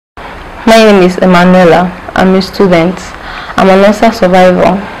My name is Emanuela. I'm a student. I'm an ulcer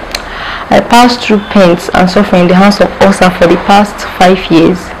survivor. I passed through pains and suffering in the hands of ulcer for the past 5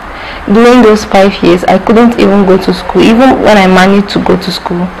 years. During those 5 years, I couldn't even go to school. Even when I managed to go to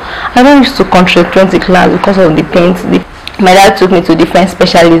school, I don't used to concentrate in class because of the pains. My dad took me to different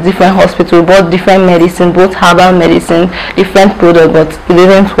specialists, different hospitals, bought different medicine, both herbal medicine, different products, but it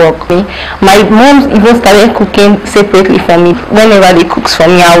didn't work. My mom even started cooking separately for me. Whenever they cook for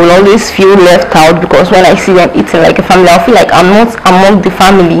me, I will always feel left out because when I see them eating like a family, I feel like I'm not among the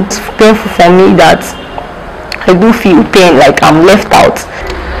family. It's painful for me that I do feel pain, like I'm left out.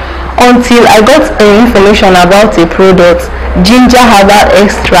 Until I got information about a product, Jinja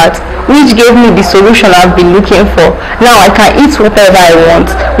Extract, which gave me the solution I've been looking for. Now I can eat whatever I want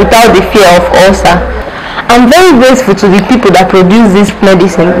without the fear of ulcer. I'm very grateful to the people that produce this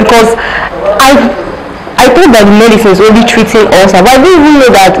medicine because I thought that the medicine is only treating ulcer, but I didn't even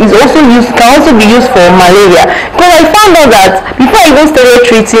know that it can also be used for malaria. Because I found out that before I even started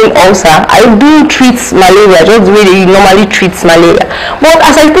treating ulcer, I do treat malaria just the way they normally treat malaria. But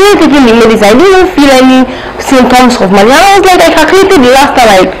as I started taking the medicine, I didn't feel any symptoms of malaria. I was like, I calculated the last time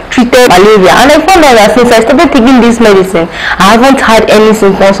I treated malaria, and I found out that since I started taking this medicine, I haven't had any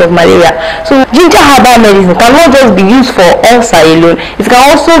symptoms of malaria. So ginger herbal medicine cannot just be used for ulcer alone, it can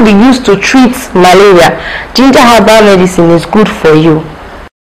also be used to treat malaria. Ginger herbal medicine is good for you.